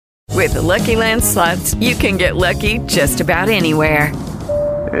With the Lucky Land Slots, you can get lucky just about anywhere.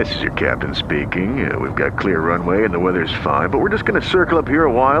 This is your captain speaking. We've got clear runway and the weather's fine, but we're just going to circle up here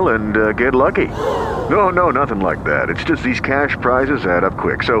a while and get lucky. No, nothing like that. It's just these cash prizes add up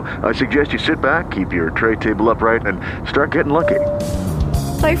quick. So I suggest you sit back, keep your tray table upright, and start getting lucky.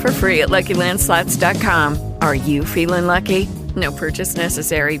 Play for free at LuckyLandSlots.com. Are you feeling lucky? No purchase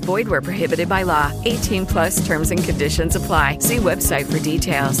necessary. Void where prohibited by law. 18 plus terms and conditions apply. See website for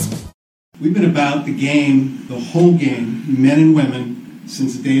details. We've been about the game, the whole game, men and women,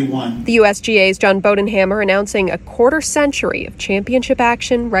 since day one. The USGA's John Bodenhammer announcing a quarter century of championship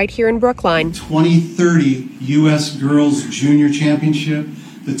action right here in Brookline. 2030 U.S. Girls Junior Championship,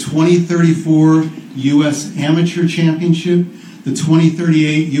 the 2034 U.S. Amateur Championship, the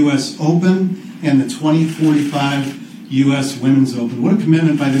 2038 U.S. Open, and the 2045 U.S. Women's Open. What a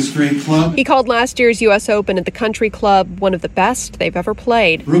commitment by this great club. He called last year's U.S. Open at the Country Club one of the best they've ever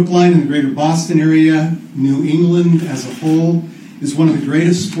played. Brookline and the greater Boston area, New England as a whole, is one of the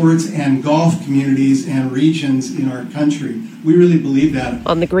greatest sports and golf communities and regions in our country. We really believe that.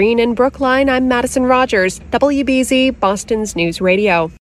 On the green in Brookline, I'm Madison Rogers, WBZ, Boston's News Radio.